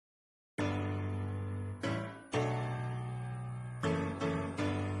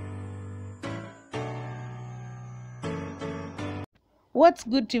What's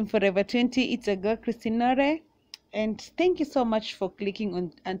good, Team Forever 20? It's a girl, Christinore, and thank you so much for clicking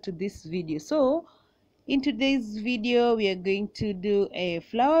on onto this video. So in today's video we are going to do a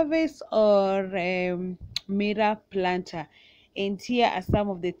flower vase or mirror planter, and here are some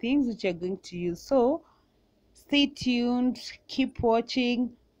of the things which you're going to use. So stay tuned, keep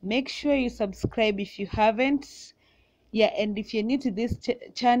watching, make sure you subscribe if you haven't. Yeah, and if you're new to this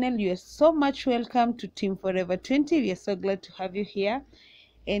channel, you are so much welcome to Team Forever 20. We are so glad to have you here.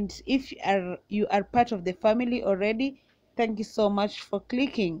 And if you are part of the family already, thank you so much for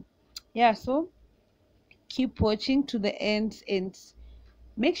clicking. Yeah, so keep watching to the end, and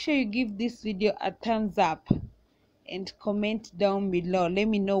make sure you give this video a thumbs up and comment down below. Let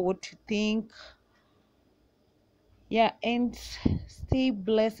me know what you think. Yeah, and stay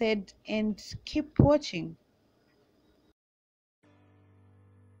blessed and keep watching.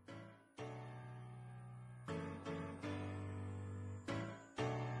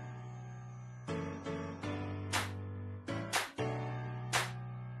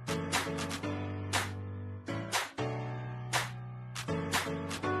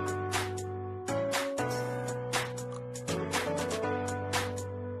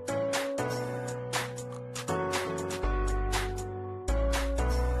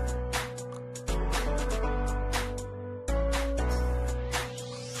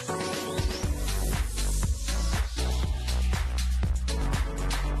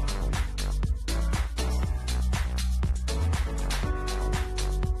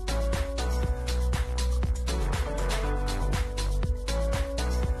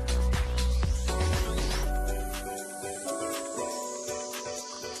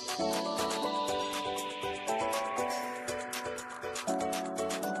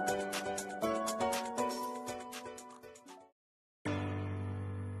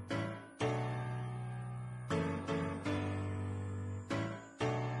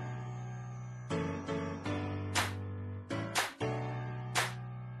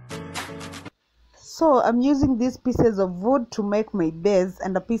 So I'm using these pieces of wood to make my base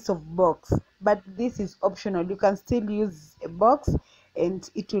and a piece of box, but this is optional. You can still use a box and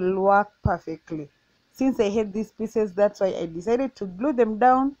it will work perfectly. Since I had these pieces, that's why I decided to glue them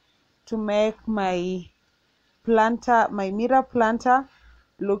down to make my planter, my mirror planter,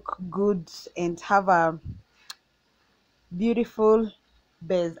 look good and have a beautiful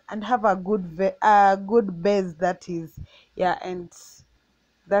base and have a good base, that is. Yeah, and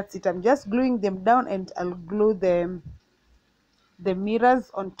that's it. I'm just gluing them down, and I'll glue the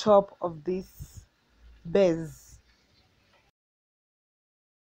mirrors on top of this base.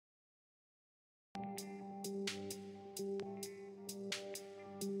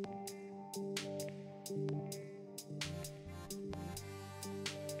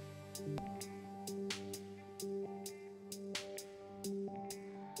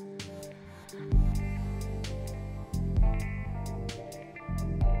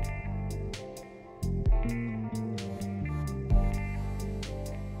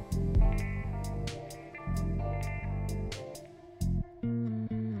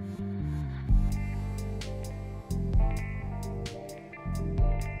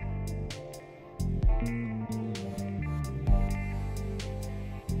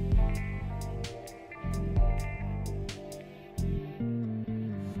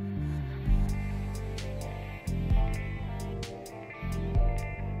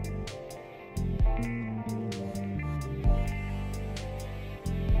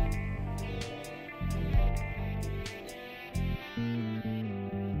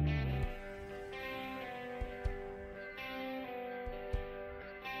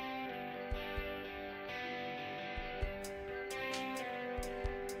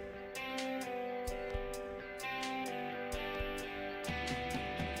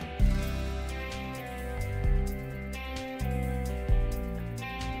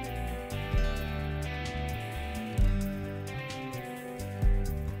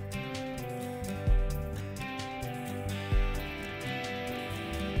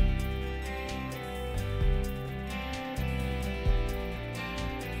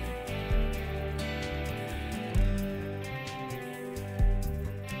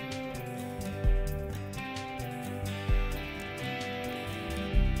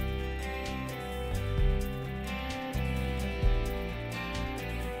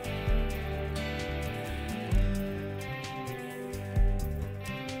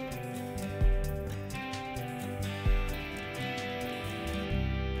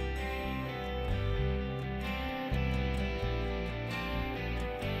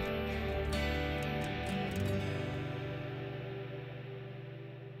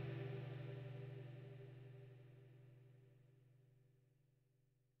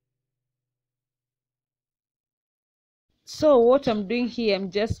 So what I'm doing here, I'm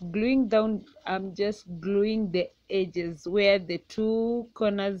just gluing the edges where the two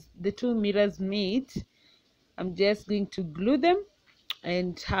corners, the two mirrors meet. I'm just going to glue them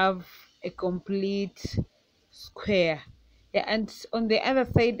and have a complete square. Yeah, and on the other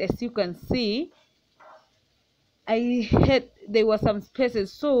side, as you can see, there were some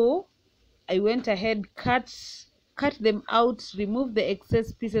spaces, so I went ahead, cut them out, remove the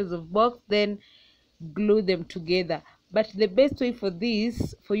excess pieces of box, then glue them together. But the best way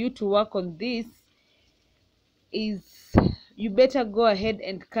for you to work on this is, you better go ahead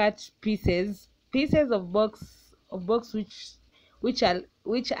and cut pieces of box which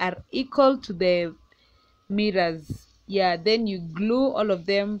are equal to the mirrors. Yeah, then you glue all of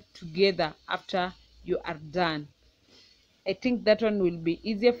them together after you are done. I think that one will be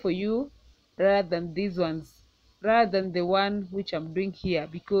easier for you rather than these ones, rather than the one which I'm doing here,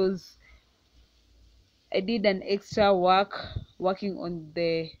 because I did an extra working on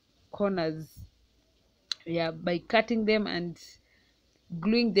the corners, yeah, by cutting them and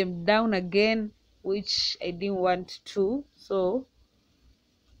gluing them down again, which I didn't want to. So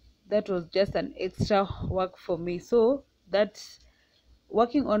that was just an extra work for me. So that's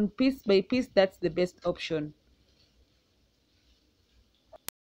working on piece by piece, that's the best option.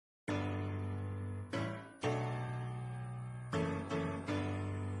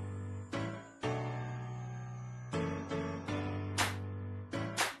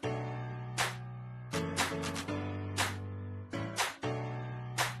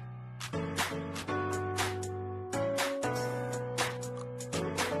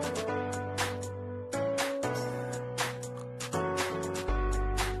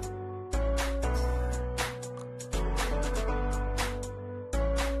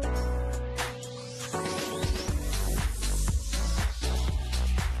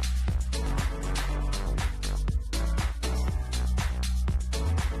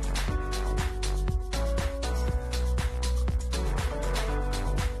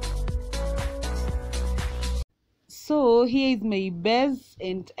 So here is my base,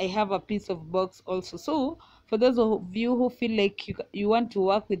 and I have a piece of box also. So for those of you who feel like you want to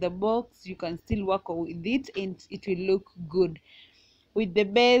work with the box, you can still work with it and it will look good. With the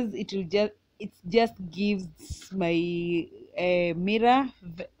base, it just gives my mirror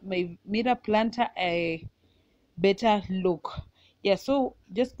planter a better look. Yeah, so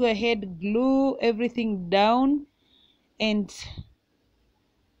just go ahead, glue everything down, and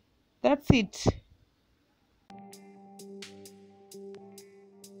that's it.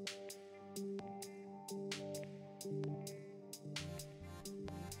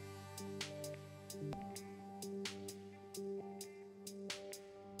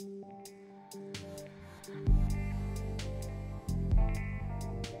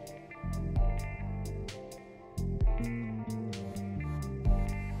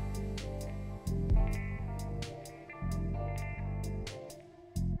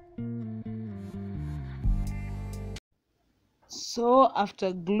 So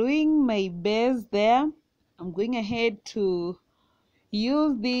after gluing my base there, I'm going ahead to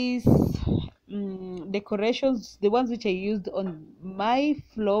use these decorations, the ones which I used on my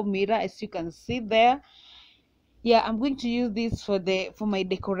floor mirror, as you can see there. Yeah, I'm going to use this for my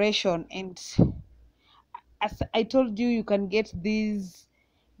decoration. And as I told you, you can get these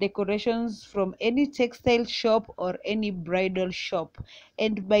decorations from any textile shop or any bridal shop.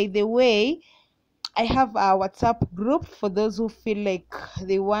 And by the way, I have a WhatsApp group for those who feel like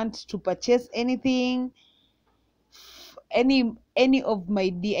they want to purchase anything, any of my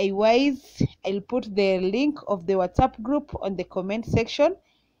DIYs. I'll put the link of the WhatsApp group on the comment section.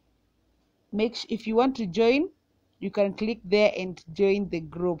 If you want to join, you can click there and join the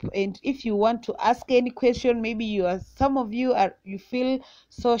group. And if you want to ask any question, maybe some of you you feel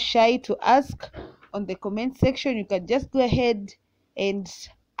so shy to ask on the comment section, you can just go ahead and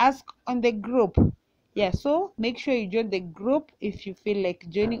ask on the group. Yeah, so make sure you join the group if you feel like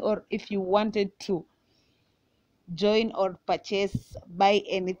joining, or if you wanted to join or purchase, buy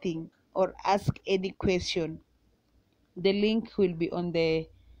anything, or ask any question. The link will be on the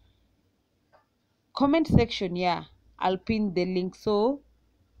comment section. Yeah, I'll pin the link, so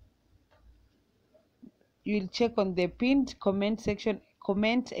you'll check on the pinned comment section,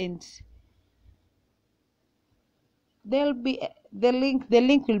 comment, and there'll be the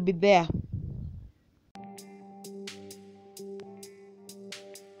link will be there.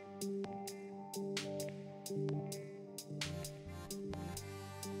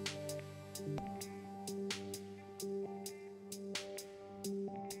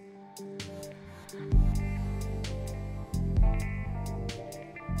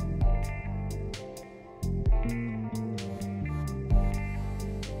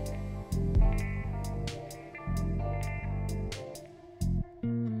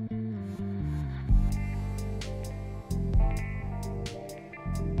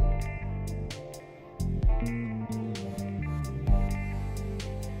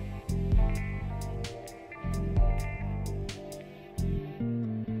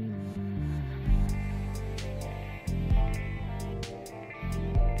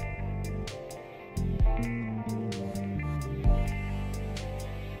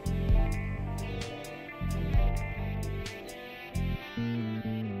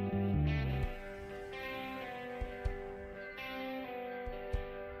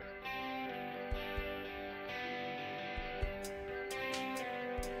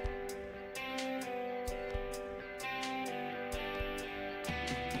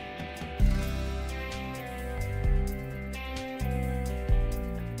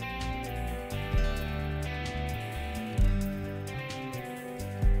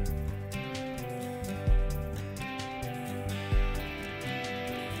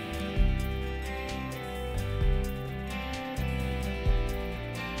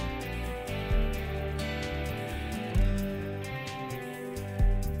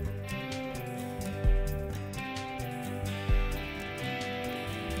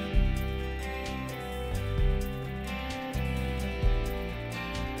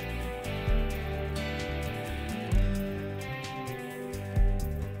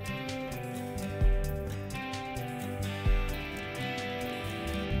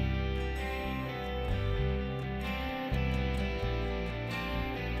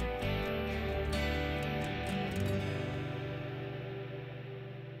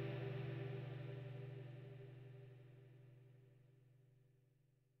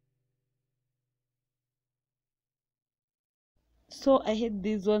 So I had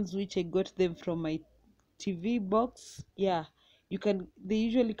these ones which I got them from my TV box. Yeah, they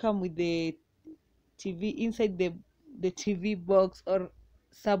usually come with the TV inside the TV box or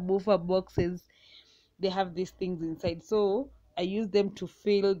subwoofer boxes. They have these things inside, so I use them to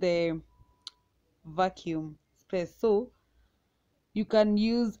fill the vacuum space. So you can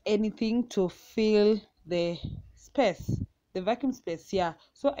use anything to fill the space, the vacuum space. Yeah,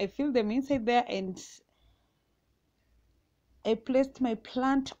 so I fill them inside there, and I placed my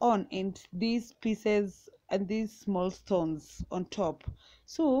plant on, and these pieces and these small stones on top.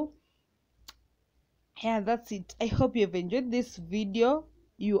 So yeah, that's it. I hope you have enjoyed this video.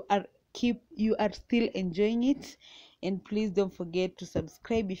 You are still enjoying it, and please don't forget to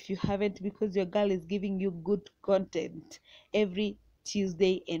subscribe if you haven't, because your girl is giving you good content every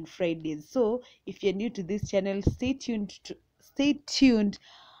Tuesday and Fridays. So if you're new to this channel, stay tuned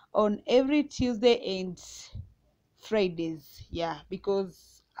on every Tuesday and Fridays. Yeah,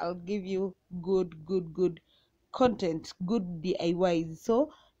 because I'll give you good content, good DIYs.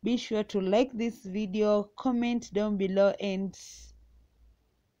 So be sure to like this video, comment down below, and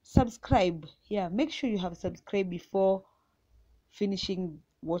subscribe. Yeah, make sure you have subscribed before finishing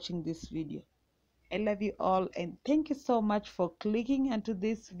watching this video. I love you all, and thank you so much for clicking onto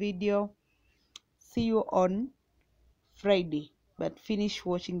this video. See you on Friday, but finish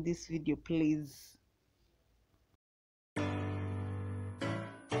watching this video, please.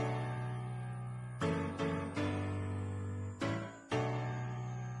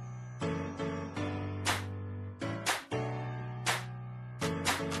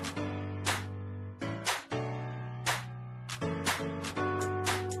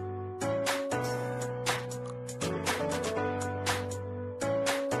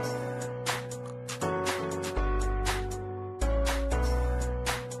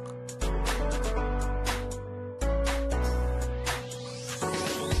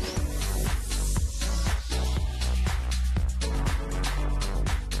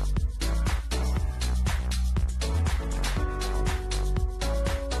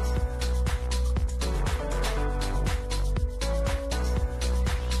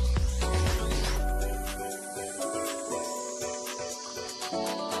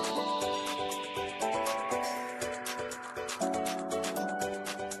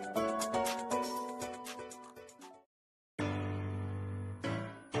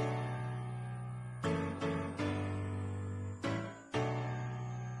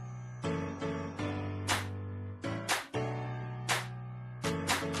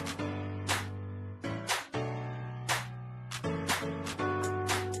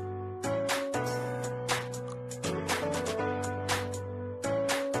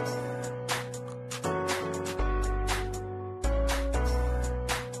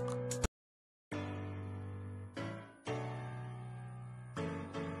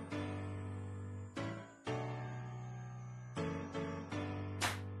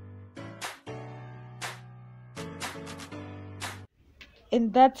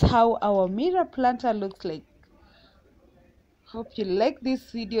 And that's how our mirror planter looks like. Hope you like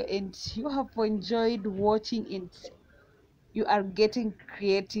this video and you have enjoyed watching it. You are getting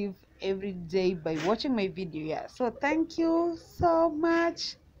creative every day by watching my video. Yeah, so thank you so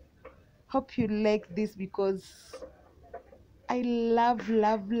much. Hope you like this, because I love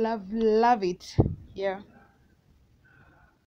it. Yeah.